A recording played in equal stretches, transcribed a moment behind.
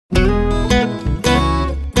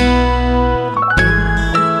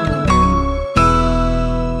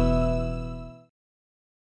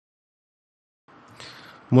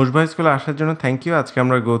মুশবাই স্কুলে আসার জন্য থ্যাংক ইউ। আজকে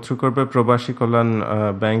আমরা গো থ্রু করবো প্রবাসী কল্যাণ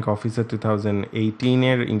ব্যাংক অফিসার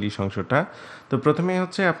 2018-এর ইংলিশ অংশটা। তো প্রথমে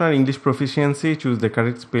হচ্ছে আপনার English proficiency, choose the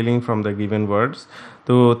correct spelling from the given words.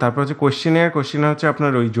 তো তারপর হচ্ছে কোয়েশ্চেনের হচ্ছে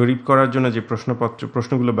আপনার ওই জরিপ করার জন্য যে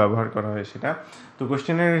প্রশ্নগুলো ব্যবহার করা হয় সেটা। তো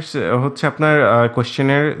কোয়েশ্চেনের হচ্ছে আপনার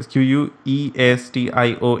কোয়েশ্চেনের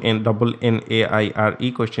QUESTIONNAIRE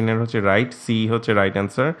কোয়েশ্চেনের হচ্ছে রাইট, সি হচ্ছে রাইট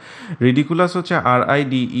অ্যান্সার। রিডিকুলাস হচ্ছে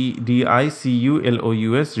RIDEDICULOUS,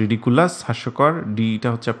 রিডিকুলাস হাস্যকর, ডিটা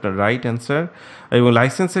হচ্ছে আপনার রাইট অ্যান্সার। এবং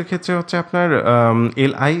লাইসেন্সের ক্ষেত্রে হচ্ছে আপনার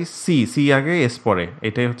LIC আগে এস পরে,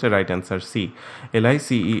 এটাই হচ্ছে right answer, C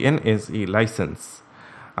LICENSE licence.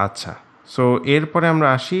 আচ্ছা, সো এরপরে আমরা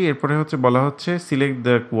আসি। এরপরে হচ্ছে বলা হচ্ছে select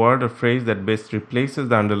the word or phrase that best replaces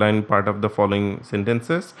the underline part of the following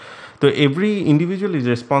sentences. তো every individual is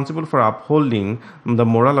responsible for আপহোল্ডিং the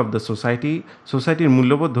moral of the সোসাইটির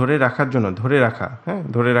মূল্যবোধ ধরে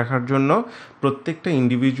রাখার জন্য প্রত্যেকটা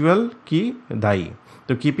ইন্ডিভিজুয়াল কি দায়ী।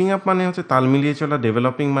 তো কিপিং আপ মানে হচ্ছে তাল মিলিয়ে চলা,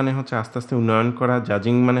 ডেভেলপিং মানে হচ্ছে আস্তে আস্তে উন্নয়ন করা,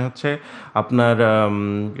 জাজিং মানে হচ্ছে আপনার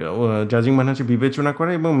বিবেচনা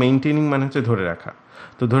করা, এবং মেইনটেনিং মানে হচ্ছে ধরে রাখা।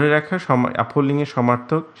 তো ধরে রাখা আপহোল্ডিংয়ের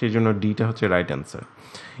সমার্থক, সেই জন্য ডিটা হচ্ছে right answer.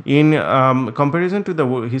 In comparison to the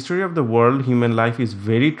history of the world, human life is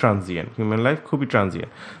very transient. Human life খুবই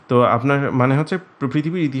ট্রানজিয়েন্ট। তো আপনার মানে হচ্ছে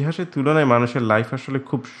পৃথিবীর ইতিহাসের তুলনায় মানুষের লাইফ আসলে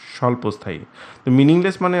খুব স্বল্পস্থায়ী। তো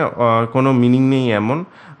মিনিংলেস মানে কোনো মিনিং নেই এমন,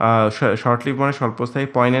 শর্টলিভ মানে স্বল্পস্থায়ী,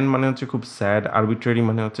 পয়েন্ট মানে হচ্ছে খুব স্যাড, আরবিট্রারি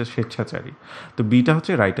মানে হচ্ছে স্বেচ্ছাচারী। তো বিটা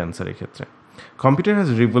হচ্ছে রাইট অ্যান্সার এক্ষেত্রে। কম্পিউটার হ্যাজ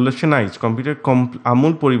রিভলিউশনাইজড, কম্পিউটার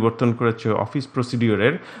আমূল পরিবর্তন করেছে office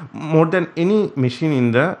প্রসিডিওরের more than any machine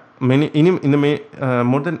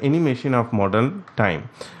more than any machine of modern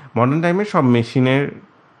টাইমের সব মেশিনের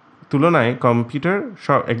তুলনায় কম্পিউটার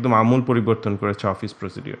সব একদম আমূল পরিবর্তন করেছে অফিস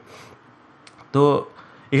প্রসিডিওর। তো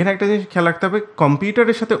এখানে একটা জিনিস খেয়াল রাখতে হবে,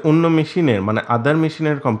 কম্পিউটারের সাথে অন্য মেশিনের মানে আদার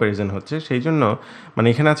মেশিনের কম্প্যারিজন হচ্ছে, সেই জন্য মানে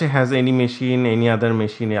এখানে আছে has any machine, any other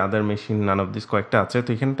machine, none of this কয়েকটা আছে। তো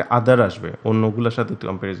এখানে একটা আদার আসবে, অন্যগুলোর সাথে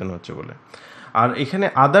কম্প্যারিজন হচ্ছে বলে। আর এখানে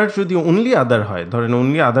আদার যদি অনলি আদার হয়, ধরেন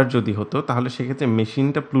অনলি আদার যদি হতো, তাহলে সেক্ষেত্রে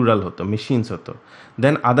মেশিনটা প্লুরাল হতো, মেশিনস হতো,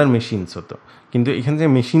 দেন আদার মেশিনস হতো। কিন্তু এখানে যে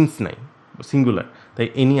মেশিনস নাই, সিঙ্গুলার, তাই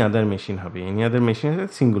এনি আদার মেশিন হবে, এনি আদার মেশিন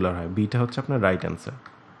সিঙ্গুলার হয়, বিটা হচ্ছে আপনার রাইট অ্যান্সার।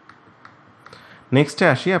 নেক্সটে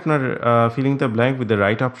আসি আপনার filling the blank with the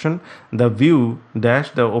right option. The view dash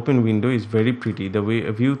the open window is very pretty, the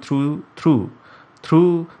view through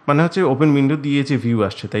মানে হচ্ছে ওপেন উইন্ডো দিয়ে যে ভিউ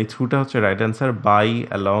আসছে, তাই থ্রুটা হচ্ছে right answer, by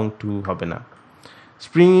along two হবে না।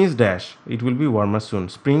 Spring is dash, it will be warmer soon,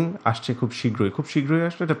 spring আসছে খুব শীঘ্রই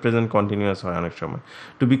আসলে, এটা প্রেজেন্ট কন্টিনিউয়াস হয় অনেক সময়।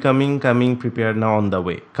 টু বি কামিং প্রিপেয়ার না অন দ্য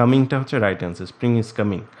ওয়ে, কামিংটা হচ্ছে right answer, spring is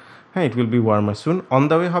coming. হ্যাঁ, it will be warmer soon, on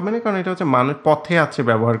the way হবে না, কারণ এটা হচ্ছে মানুষ পথে আছে,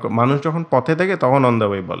 মানুষ যখন পথে থাকে তখন অন দ্য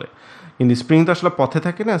ওয়ে বলে, কিন্তু স্প্রিং তো আসলে পথে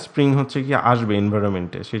থাকে না, স্প্রিং হচ্ছে কি আসবে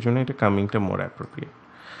এনভায়রনমেন্টে, সেই জন্য এটা কামিংটা মোর appropriate.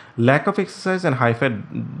 Lack of exercise and high-fat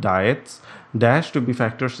diets dash to be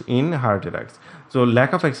factors in heart attacks. So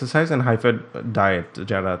lack of exercise and high-fat diet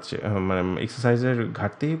যারা আছে, মানে এক্সারসাইজের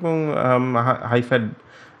ঘাটতি এবং হাই-ফ্যাট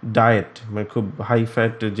ডায়েট মানে খুব হাই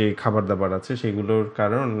ফ্যাট যে খাবার দাবার আছে সেগুলোর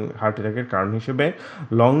কারণ, হার্ট অ্যাটাকের কারণ হিসেবে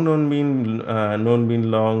লং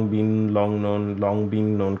বিন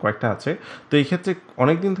নোন কয়েকটা আছে। তো এই ক্ষেত্রে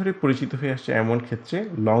অনেকদিন ধরে পরিচিত হয়ে আসছে, এমন ক্ষেত্রে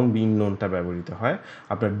লং বিন নোনটা ব্যবহৃত হয়।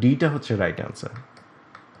 আপনার ডিটা হচ্ছে রাইট অ্যান্সার।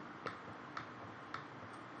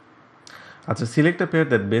 আচ্ছা, select a pair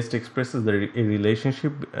that best expresses the A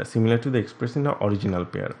relationship similar to the express in the original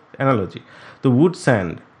pair analogy. তো would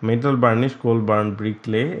sand, metal varnish, coal burn, brick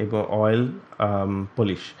clay এবং অয়েল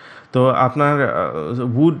পলিশ। তো আপনার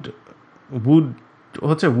would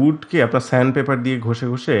হচ্ছে উডকে আপনার sand paper দিয়ে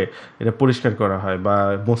ঘষে এটা পরিষ্কার করা হয় বা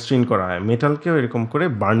মসৃণ করা হয়। মেটালকেও এরকম করে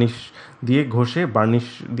বার্নিশ দিয়ে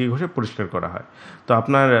ঘষে পরিষ্কার করা হয়, তো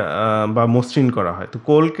আপনার বা মসৃণ করা হয়। তো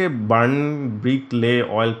কোলকে বার্ন, ব্রিক, লে,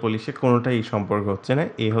 অয়েল পলিশে কোনোটাই সম্পর্ক হচ্ছে না,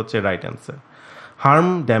 এ হচ্ছে রাইট অ্যান্সার।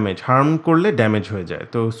 হার্ম করলে ড্যামেজ হয়ে যায়,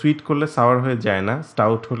 তো সুইট করলে সাওয়ার হয়ে যায় না,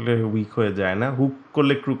 স্টাউট হলে উইক হয়ে যায় না, হুক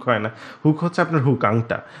করলে ক্রুক হয় না। হুক হচ্ছে আপনার হুক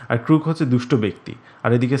আংটা, আর ক্রুক হচ্ছে দুষ্ট ব্যক্তি, আর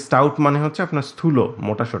এদিকে স্টাউট মানে হচ্ছে আপনার স্থূল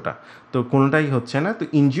মোটাসোটা, তো কোনোটাই হচ্ছে না। তো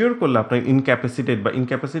ইনজিওর করলে আপনার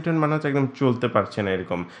ইনক্যাপাসিটেড মানে হচ্ছে একদম চলতে পারছে না,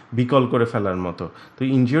 এরকম বিকল করে ফেলার মতো। তো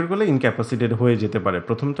ইনজিওর করলে ইনক্যাপাসিটেড হয়ে যেতে পারে,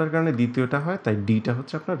 প্রথমটার কারণে দ্বিতীয়টা হয়, তাই ডিটা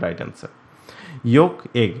হচ্ছে আপনার রাইট অ্যান্সার।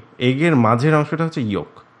 এগের মাঝের অংশটা হচ্ছে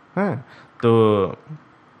ইয়োক, হ্যাঁ, তো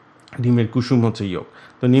ডিমের কুসুম হচ্ছে ইয়োক।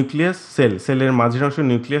 তো নিউক্লিয়াস, সেলের মাঝের অংশ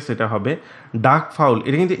নিউক্লিয়াস, এটা হবে। ডাক ফাউল,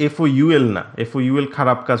 এটা কিন্তু FOUL না, FOUL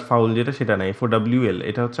খারাপ কাজ, ফাউল যেটা সেটা না, FOWL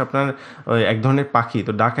এটা হচ্ছে আপনার এক ধরনের পাখি।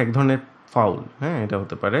 তো ডাক এক ধরনের ফাউল, হ্যাঁ এটা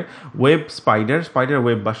হতে পারে। ওয়েব স্পাইডার, স্পাইডার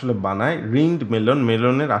ওয়েব আসলে বানায়। রিন্ড মেলন,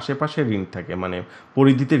 মেলনের আশেপাশে রিন্ড থাকে, মানে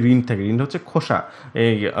পরিধিতে রিন্ড থাকে। রিন্ড হচ্ছে খোসা,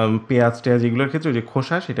 এই পেঁয়াজ টেয়াজ এগুলোর ক্ষেত্রে যে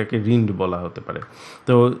খোসা সেটাকে রিন্ড বলা হতে পারে।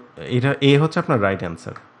 তো এটা এ হচ্ছে আপনার রাইট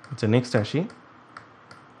অ্যান্সার। আচ্ছা নেক্সট আসি।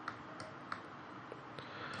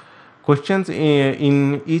 Questions in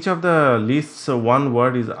each of the lists one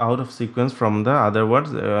word is out of sequence from the other words,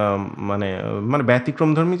 মানে মানে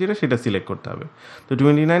ব্যতিক্রমধর্মী যেটা সেটা সিলেক্ট করতে হবে। তো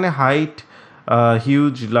 29 এ height,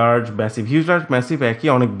 huge, large, massive. Huge, large, massive একই,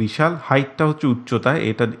 অনেক বিশাল। হাইটটা হচ্ছে উচ্চতা,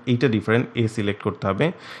 এইটা ডিফারেন্ট, এ সিলেক্ট করতে হবে।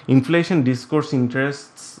 Inflation, discourse,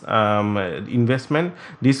 interest, investment.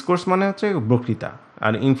 Discourse মানে হচ্ছে বক্তৃতা,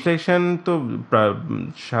 আর ইনফ্লেশন তো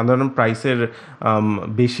সাধারণ প্রাইসের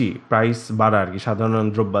বেশি, প্রাইস বাড়া আর কি সাধারণ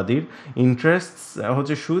দ্রব্যাদির। ইন্টারেস্ট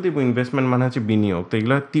হচ্ছে সুদ, এবং ইনভেস্টমেন্ট মানে হচ্ছে বিনিয়োগ। তো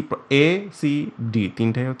এগুলো এ সি ডি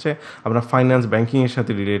তিনটাই হচ্ছে আপনার ফাইন্যান্স ব্যাঙ্কিংয়ের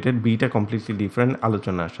সাথে রিলেটেড। বিটা কমপ্লিটলি ডিফারেন্ট,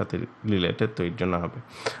 আলোচনার সাথে রিলেটেড, তো এর জন্য হবে।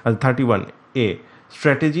 আর 31 এ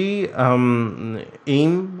স্ট্র্যাটেজি,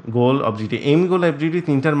 এইম, গোল, অবজেক্টিভ। এইম, গোল, অবজেক্টিভ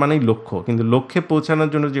তিনটার মানেই লক্ষ্য, কিন্তু লক্ষ্যে পৌঁছানোর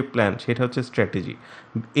জন্য যে প্ল্যান সেটা হচ্ছে স্ট্র্যাটেজি।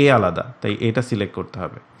 এ আলাদা, তাই এটা সিলেক্ট করতে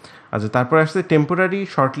হবে। আচ্ছা তারপর আসছে temporary,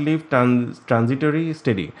 short leave, transitory,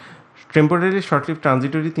 steady. Temporary, short leave,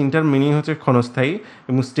 transitory তিনটার মিনিং হচ্ছে ক্ষণস্থায়ী,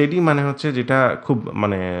 এবং স্টেডি মানে হচ্ছে যেটা খুব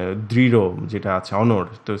মানে দৃঢ়, যেটা আছে অনড়।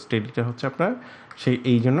 তো স্টেডিটা হচ্ছে আপনার সেই,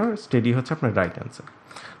 এই জন্য স্টেডি হচ্ছে আপনার রাইট অ্যান্সার।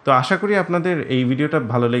 তো আশা করি আপনাদের এই ভিডিওটা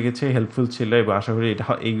ভালো লেগেছে, হেল্পফুল ছিল, এবং আশা করি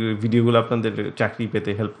এই ভিডিওগুলো আপনাদের চাকরি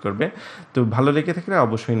পেতে হেল্প করবে। তো ভালো লেগে থাকলে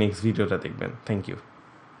অবশ্যই নেক্সট ভিডিওটা দেখবেন। Thank you.